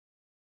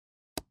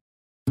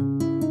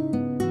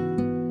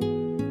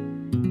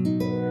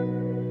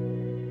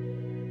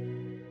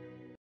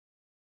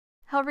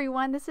Hello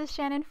everyone, this is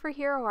Shannon for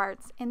Hero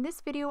Arts. In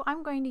this video,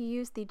 I'm going to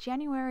use the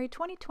January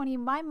 2020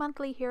 My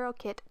Monthly Hero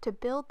Kit to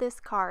build this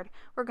card.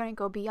 We're going to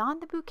go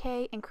beyond the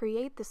bouquet and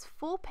create this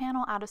full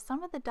panel out of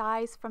some of the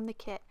dies from the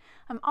kit.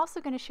 I'm also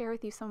going to share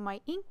with you some of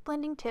my ink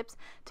blending tips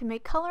to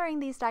make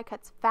coloring these die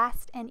cuts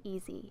fast and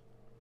easy.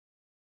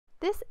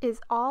 This is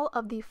all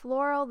of the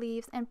floral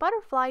leaves and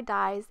butterfly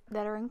dies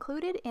that are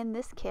included in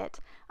this kit.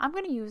 I'm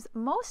going to use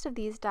most of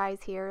these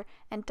dies here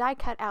and die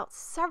cut out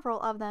several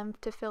of them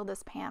to fill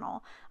this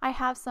panel. I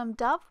have some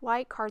Dove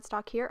white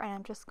cardstock here and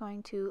I'm just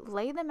going to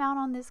lay them out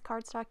on this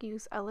cardstock,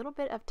 use a little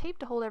bit of tape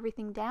to hold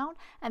everything down,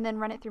 and then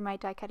run it through my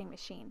die cutting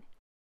machine.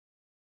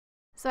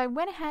 So I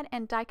went ahead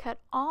and die cut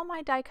all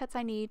my die cuts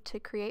I need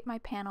to create my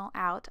panel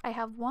out. I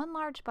have one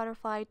large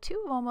butterfly,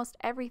 two of almost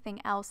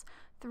everything else,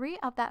 3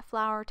 of that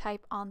flower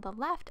type on the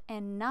left,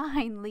 and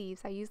 9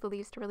 leaves. I use the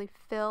leaves to really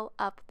fill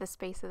up the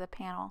space of the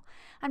panel.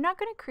 I'm now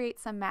going to create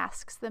some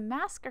masks. The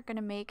masks are going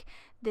to make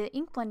the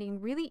ink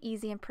blending really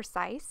easy and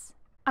precise.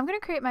 I'm going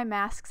to create my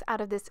masks out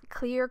of this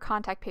clear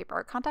contact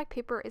paper. Contact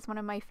paper is one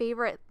of my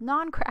favorite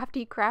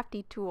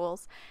crafty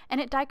tools,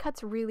 and it die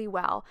cuts really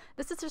well.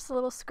 This is just a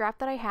little scrap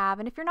that I have,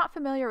 and if you're not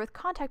familiar with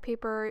contact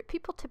paper,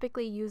 people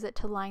typically use it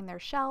to line their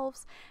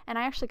shelves, and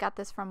I actually got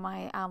this from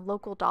my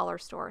local dollar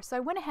store. So I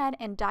went ahead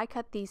and die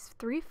cut these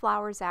 3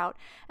 flowers out,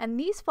 and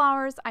these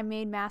flowers I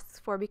made masks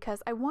for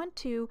because I want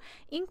to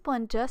ink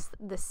blend just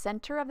the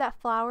center of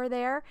that flower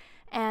there,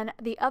 and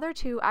the other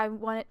 2 I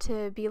want it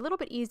to be a little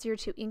bit easier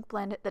to ink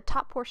blend the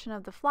top portion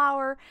of the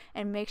flower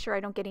and make sure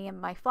I don't get any of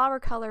my flower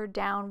color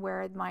down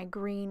where my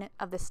green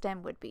of the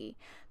stem would be.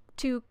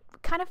 To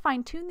kind of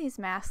fine tune these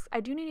masks, I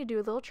do need to do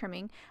a little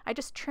trimming. I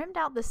just trimmed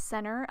out the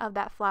center of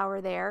that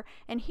flower there,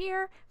 and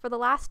here for the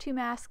last 2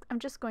 masks I'm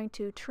just going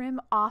to trim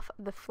off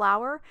the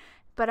flower,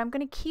 but I'm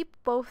going to keep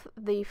both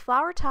the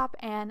flower top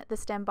and the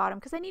stem bottom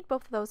because I need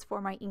both of those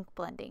for my ink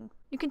blending.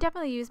 You can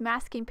definitely use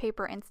masking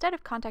paper instead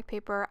of contact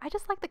paper. I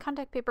just like the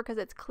contact paper because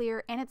it's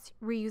clear and it's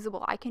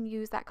reusable. I can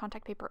use that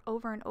contact paper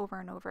over and over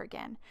and over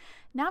again.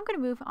 Now I'm going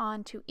to move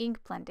on to ink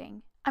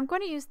blending. I'm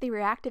going to use the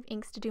Reactive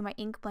inks to do my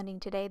ink blending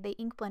today. They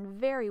ink blend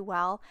very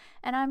well,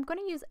 and I'm going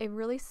to use a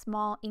really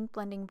small ink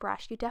blending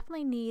brush. You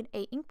definitely need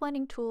a ink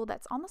blending tool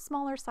that's on the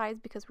smaller size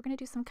because we're going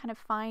to do some kind of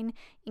fine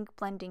ink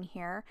blending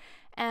here.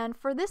 And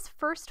for this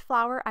first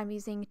flower, I'm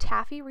using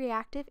Taffy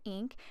Reactive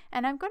ink,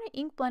 and I'm going to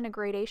ink blend a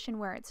gradation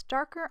where it's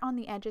darker on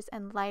the edges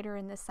and lighter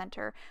in the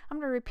center. I'm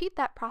going to repeat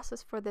that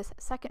process for this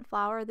second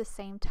flower, the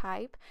same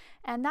type,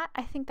 and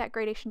I think that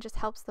gradation just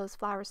helps those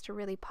flowers to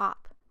really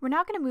pop. We're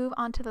now going to move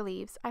on to the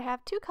leaves. I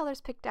have 2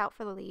 colors picked out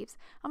for the leaves.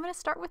 I'm going to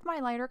start with my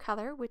lighter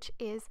color, which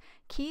is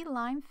Key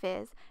Lime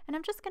Fizz, and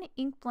I'm just going to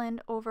ink blend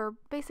over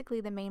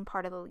basically the main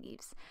part of the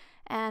leaves.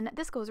 And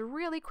this goes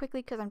really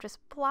quickly because I'm just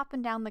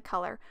plopping down the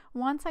color.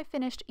 Once I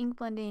finished ink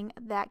blending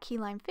that Key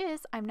Lime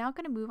Fizz, I'm now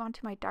going to move on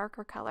to my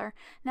darker color.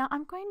 Now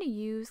I'm going to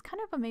use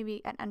kind of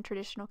maybe an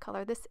untraditional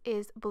color. This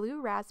is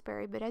Blue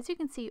Raspberry, but as you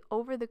can see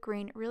over the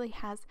green, it really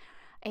has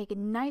a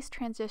nice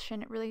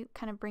transition. It really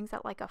kind of brings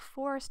out like a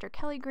forest or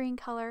Kelly green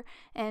color,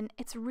 and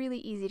it's really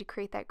easy to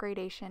create that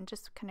gradation,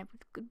 just kind of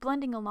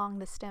blending along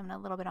the stem and a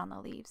little bit on the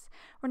leaves.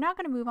 We're now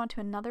going to move on to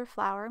another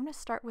flower. I'm going to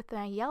start with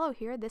my yellow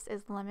here. This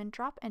is Lemon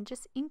Drop, and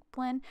just ink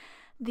blend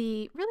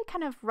the really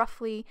kind of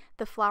roughly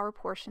the flower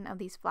portion of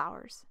these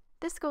flowers.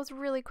 This goes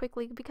really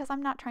quickly because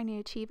I'm not trying to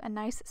achieve a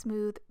nice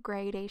smooth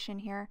gradation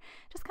here.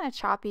 Just kind of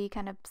choppy,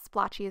 kind of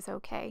splotchy is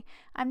okay.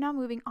 I'm now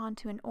moving on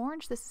to an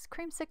orange. This is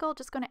Creamsicle.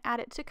 Just going to add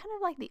it to kind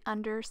of like the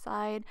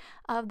underside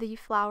of the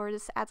flower.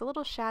 This adds a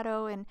little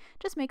shadow and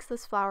just makes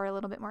this flower a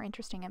little bit more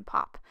interesting and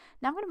pop.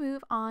 Now I'm going to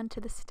move on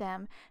to the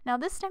stem. Now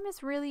this stem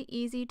is really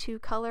easy to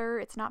color.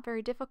 It's not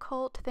very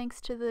difficult thanks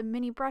to the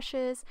mini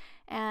brushes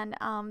and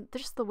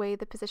just the way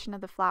the position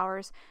of the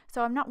flowers.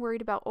 So I'm not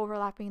worried about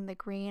overlapping the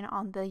green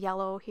on the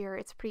yellow here.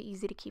 It's pretty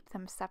easy to keep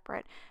them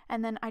separate.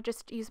 And then I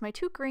just use my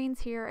 2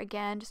 greens here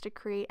again just to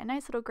create a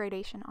nice little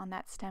gradation on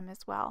that stem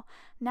as well.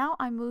 Now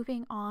I'm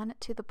moving on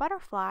to the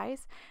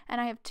butterflies, and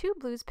I have 2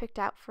 blues picked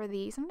out for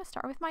these. I'm going to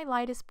start with my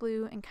lightest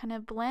blue and kind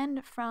of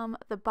blend from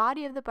the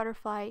body of the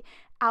butterfly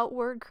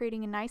outward,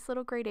 creating a nice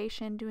little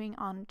gradation, doing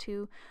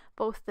onto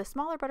both the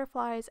smaller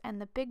butterflies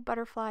and the big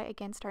butterfly,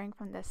 again starting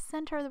from the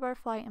center of the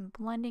butterfly and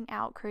blending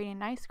out, creating a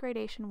nice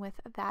gradation with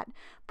that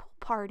pool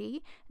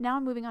party. Now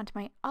I'm moving on to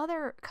my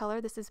other color.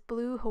 This is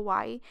Blue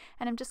Hawaii,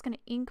 and I'm just going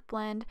to ink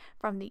blend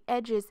from the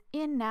edges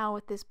in now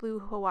with this Blue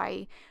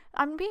Hawaii.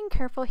 I'm being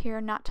careful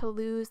here not to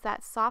lose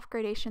that soft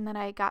gradation that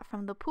I got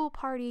from the pool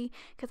party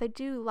because I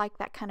do like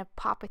that kind of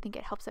pop. I think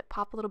it helps it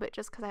pop a little bit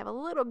just because I have a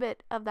little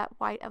bit of that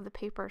white of the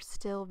paper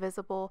still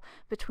visible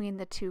between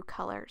the 2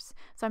 colors.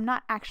 So I'm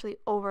not actually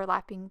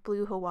overlapping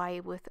Blue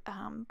Hawaii with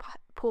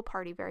pool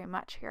party very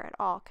much here at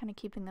all, kind of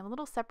keeping them a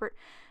little separate,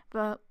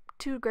 but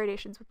 2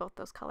 gradations with both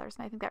those colors,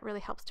 and I think that really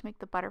helps to make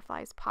the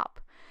butterflies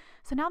pop.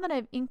 So now that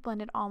I've ink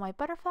blended all my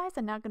butterflies,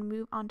 I'm now going to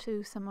move on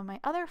to some of my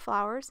other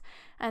flowers,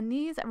 and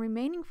these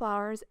remaining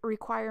flowers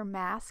require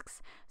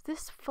masks.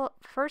 This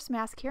first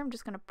mask here, I'm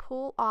just going to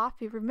pull off.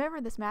 If you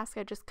remember this mask,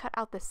 I just cut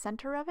out the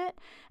center of it,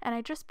 and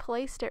I just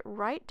placed it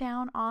right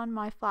down on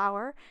my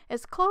flower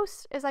as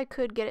close as I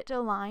could get it to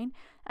align.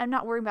 I'm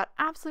not worrying about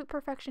absolute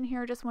perfection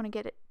here, I just want to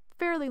get it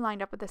fairly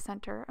lined up with the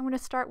center. I'm going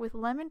to start with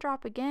Lemon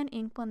Drop again,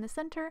 ink blend the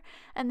center,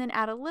 and then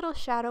add a little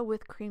shadow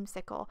with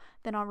Creamsicle.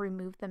 Then I'll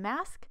remove the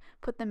mask,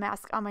 put the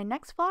mask on my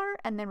next flower,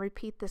 and then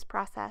repeat this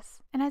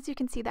process. And as you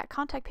can see, that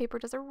contact paper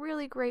does a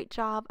really great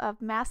job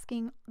of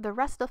masking the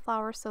rest of the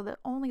flower so that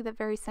only the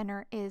very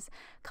center is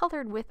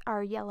colored with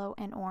our yellow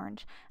and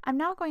orange. I'm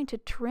now going to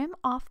trim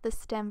off the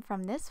stem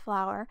from this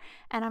flower,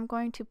 and I'm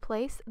going to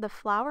place the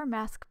flower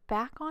mask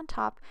back on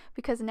top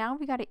because now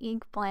we got to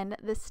ink blend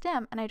the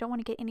stem, and I don't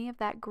want to get any of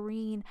that green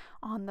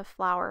on the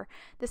flower.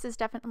 This is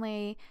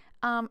definitely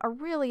a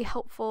really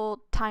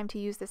helpful time to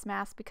use this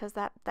mask because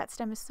that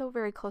stem is so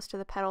very close to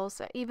the petals.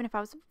 Even if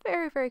I was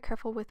very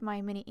careful with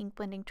my mini ink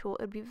blending tool,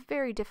 it would be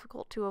very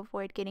difficult to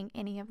avoid getting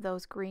any of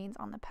those greens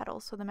on the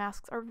petals. So the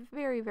masks are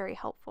very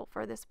helpful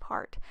for this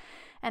part.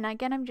 And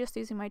again, I'm just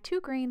using my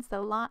two greens,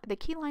 the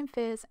Key Lime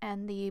Fizz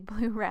and the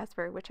Blue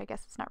Raspberry, which I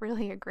guess is not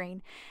really a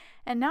green.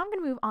 And now I'm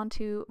going to move on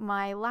to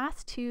my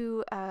last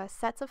two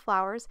sets of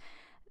flowers.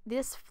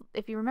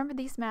 If you remember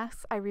these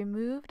masks, I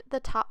removed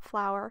the top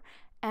flower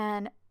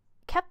and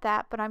kept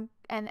that,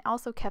 and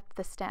also kept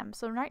the stem.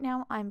 So right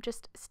now I'm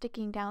just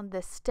sticking down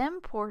the stem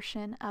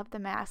portion of the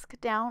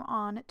mask down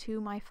on to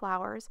my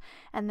flowers,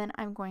 and then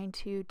I'm going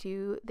to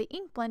do the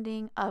ink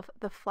blending of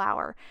the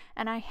flower.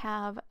 And I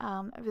have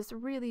this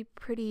really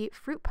pretty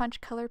fruit punch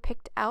color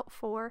picked out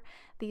for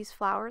these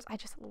flowers. I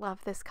just love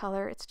this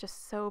color. It's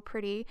just so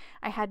pretty.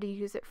 I had to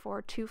use it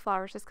for two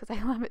flowers just because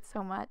I love it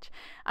so much.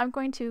 I'm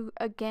going to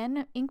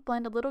again ink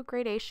blend a little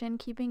gradation,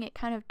 keeping it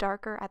kind of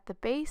darker at the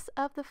base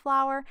of the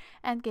flower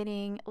and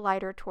getting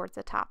lighter towards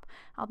the top.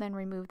 I'll then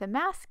remove the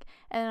mask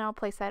and then I'll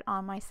place that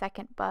on my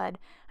second bud.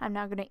 I'm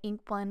now going to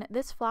ink blend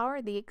this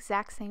flower the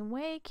exact same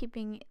way,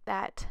 keeping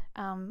that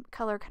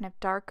color kind of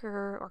darker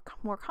or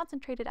more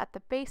concentrated at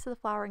the base of the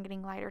flower and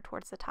getting lighter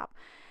towards the top.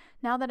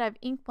 Now that I've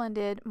ink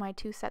blended my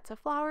two sets of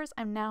flowers,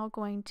 I'm now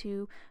going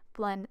to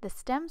blend the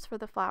stems for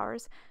the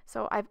flowers.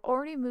 So I've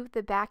already moved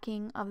the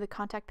backing of the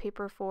contact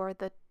paper for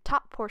the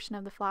top portion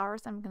of the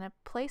flowers. I'm going to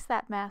place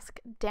that mask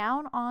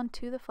down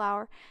onto the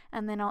flower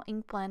and then I'll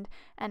ink blend.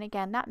 And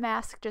again, that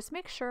mask, just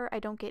make sure I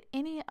don't get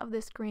any of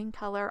this green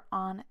color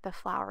on the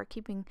flower,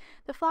 keeping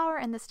the flower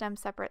and the stem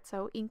separate,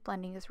 so ink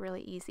blending is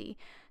really easy.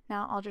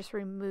 Now I'll just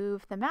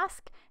remove the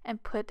mask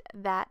and put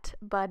that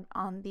bud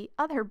on the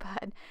other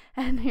bud.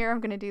 And here I'm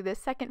going to do this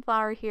second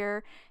flower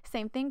here.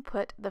 Same thing,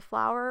 put the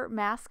flower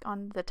mask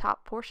on the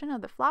top portion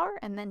of the flower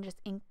and then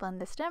just ink blend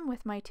the stem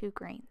with my two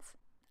greens.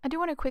 I do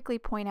want to quickly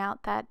point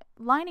out that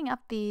lining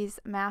up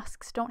these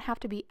masks don't have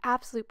to be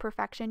absolute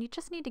perfection. You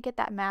just need to get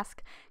that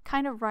mask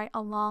kind of right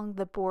along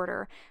the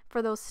border.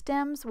 For those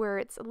stems where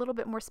it's a little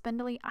bit more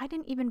spindly, I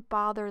didn't even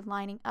bother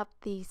lining up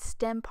the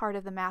stem part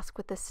of the mask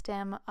with the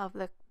stem of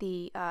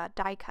the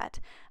die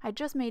cut. I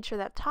just made sure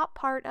that top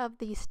part of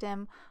the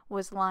stem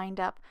was lined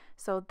up,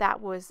 so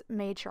that was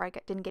made sure I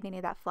didn't get any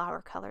of that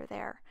flower color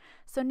there.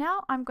 So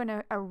now I'm going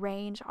to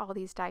arrange all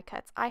these die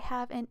cuts. I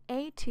have an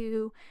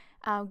A2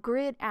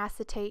 grid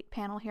acetate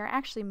panel here. I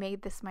actually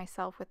made this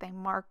myself with a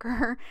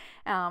marker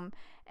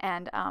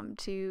and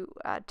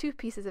two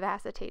pieces of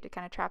acetate to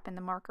kind of trap in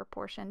the marker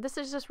portion. This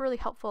is just really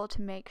helpful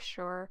to make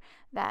sure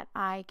that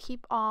I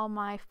keep all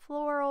my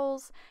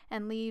florals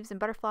and leaves and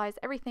butterflies,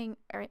 everything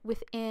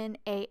within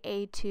a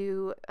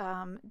A2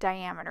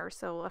 diameter,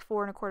 so a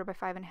 4 1/4 by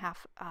 5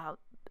 1/2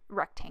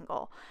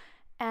 rectangle.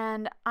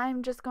 And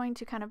I'm just going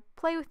to kind of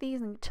play with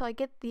these until I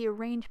get the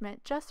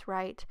arrangement just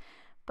right.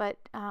 But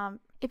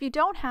if you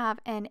don't have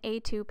an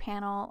A2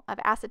 panel of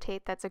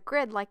acetate that's a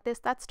grid like this,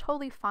 that's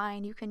totally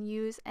fine. You can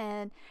use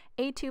an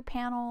A2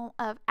 panel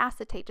of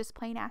acetate, just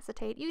plain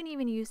acetate. You can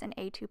even use an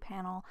A2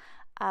 panel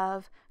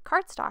of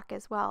cardstock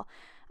as well.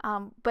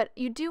 But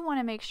you do want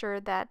to make sure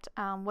that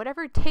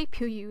whatever tape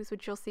you use,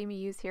 which you'll see me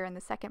use here in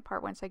the second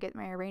part once I get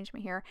my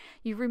arrangement here,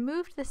 you've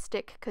removed the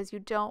stick because you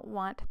don't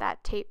want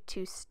that tape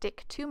to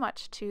stick too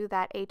much to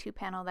that A2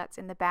 panel that's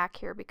in the back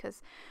here,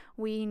 because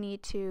we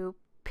need to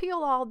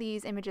peel all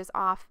these images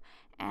off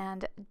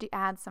and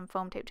add some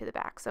foam tape to the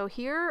back. So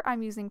here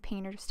I'm using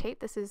painter's tape.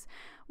 This is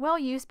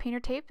well-used painter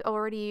tape.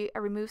 Already I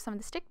removed some of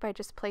the stick by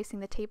just placing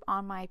the tape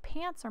on my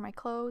pants or my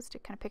clothes to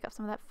kind of pick up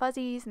some of that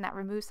fuzzies, and that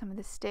removes some of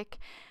the stick.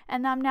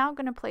 And I'm now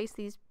going to place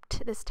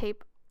this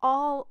tape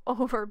all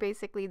over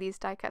basically these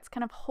die cuts,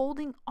 kind of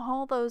holding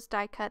all those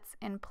die cuts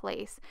in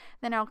place.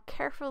 Then I'll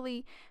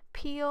carefully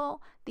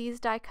peel these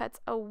die cuts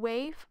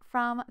away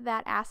from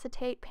that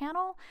acetate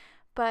panel,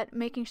 but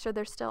making sure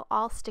they're still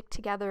all stick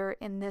together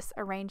in this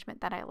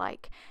arrangement that I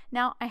like.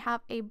 Now I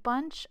have a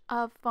bunch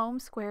of foam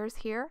squares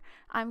here.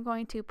 I'm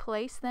going to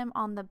place them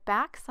on the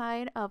back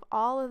side of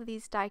all of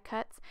these die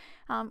cuts,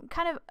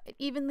 kind of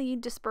evenly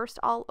dispersed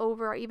all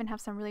over. I even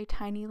have some really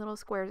tiny little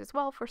squares as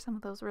well for some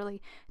of those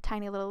really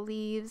tiny little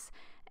leaves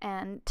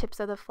and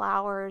tips of the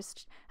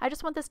flowers. I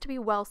just want this to be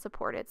well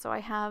supported, so I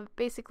have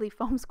basically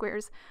foam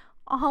squares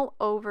all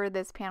over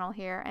this panel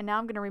here. And now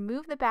I'm going to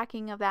remove the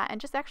backing of that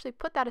and just actually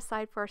put that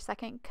aside for a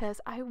second,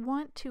 because I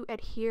want to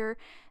adhere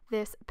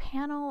this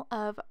panel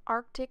of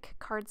Arctic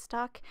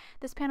cardstock.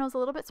 This panel is a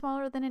little bit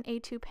smaller than an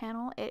A2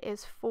 panel. It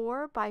is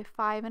 4 by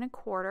 5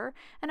 1/4,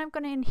 and I'm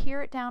going to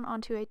adhere it down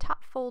onto a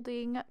top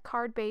folding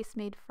card base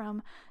made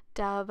from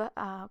Dove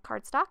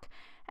cardstock.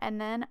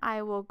 And then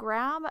I will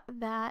grab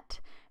that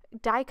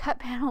die cut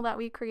panel that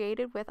we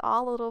created with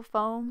all little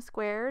foam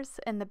squares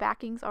and the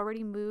backings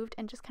already moved,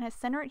 and just kind of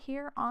center it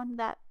here on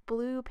that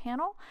blue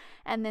panel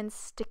and then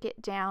stick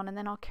it down. And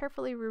then I'll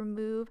carefully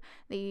remove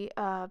the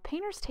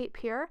painter's tape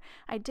here.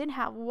 I did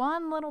have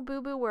one little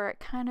boo-boo where it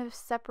kind of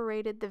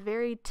separated the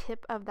very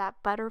tip of that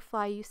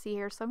butterfly you see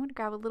here, so I'm going to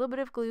grab a little bit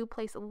of glue,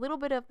 place a little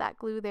bit of that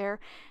glue there,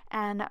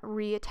 and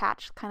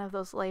reattach kind of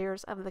those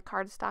layers of the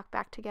cardstock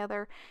back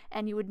together,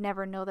 and you would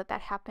never know that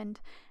that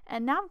happened.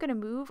 And now I'm going to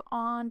move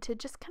on to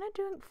just kind of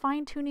doing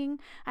fine-tuning.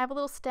 I have a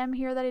little stem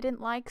here that I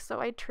didn't like, so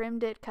I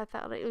trimmed it, cut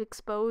that, it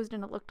exposed,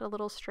 and it looked a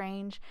little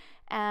strange.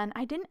 And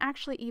I didn't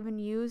actually even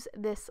use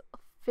this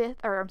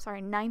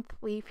ninth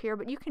leaf here,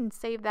 but you can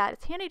save that.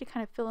 It's handy to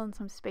kind of fill in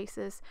some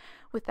spaces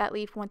with that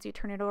leaf once you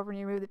turn it over and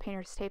you remove the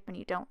painter's tape and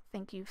you don't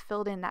think you've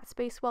filled in that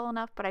space well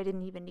enough, but I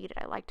didn't even need it.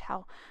 I liked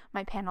how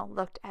my panel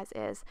looked as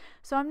is.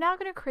 So I'm now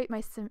going to create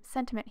my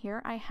sentiment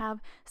here. I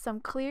have some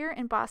clear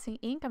embossing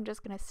ink. I'm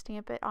just going to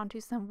stamp it onto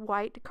some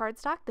white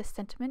cardstock. The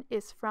sentiment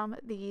is from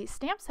the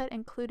stamp set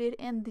included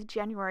in the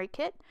January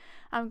kit.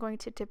 I'm going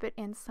to dip it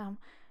in some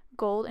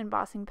gold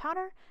embossing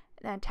powder,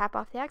 then tap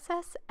off the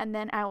excess, and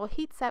then I will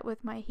heat set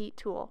with my heat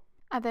tool.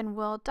 I then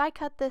will die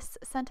cut this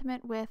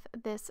sentiment with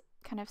this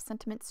kind of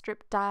sentiment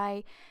strip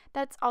die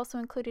that's also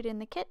included in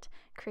the kit.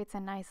 Creates a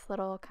nice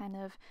little kind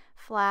of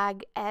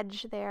flag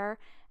edge there.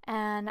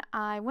 And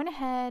I went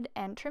ahead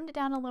and trimmed it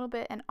down a little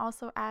bit and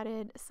also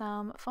added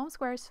some foam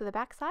squares to the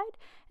back side.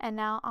 And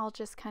now I'll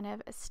just kind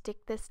of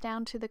stick this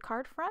down to the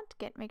card front,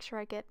 make sure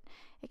I get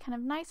it kind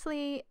of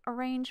nicely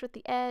arranged with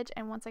the edge,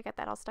 and once I get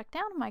that all stuck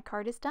down, my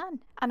card is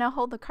done. And I'll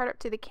hold the card up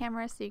to the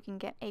camera so you can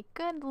get a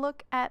good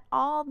look at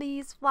all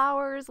these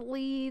flowers,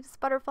 leaves,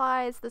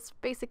 butterflies,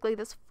 basically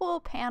this full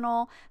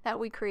panel that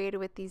we created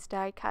with these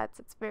die cuts.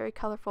 It's very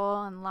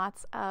colorful and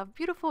lots of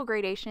beautiful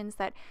gradations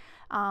that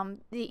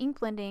the ink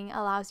blending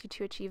allows you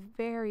to achieve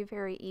very,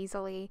 very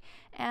easily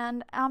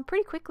and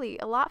pretty quickly,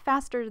 a lot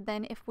faster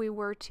than if we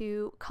were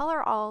to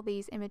color all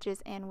these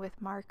images in with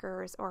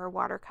markers or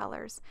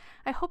watercolors.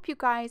 I hope you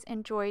guys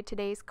enjoyed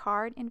today's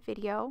card and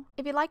video.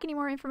 If you'd like any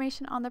more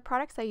information on the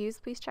products I use,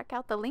 please check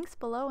out the links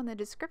below in the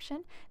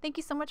description. Thank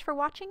you so much for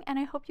watching, and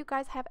I hope you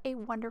guys have a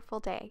wonderful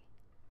day.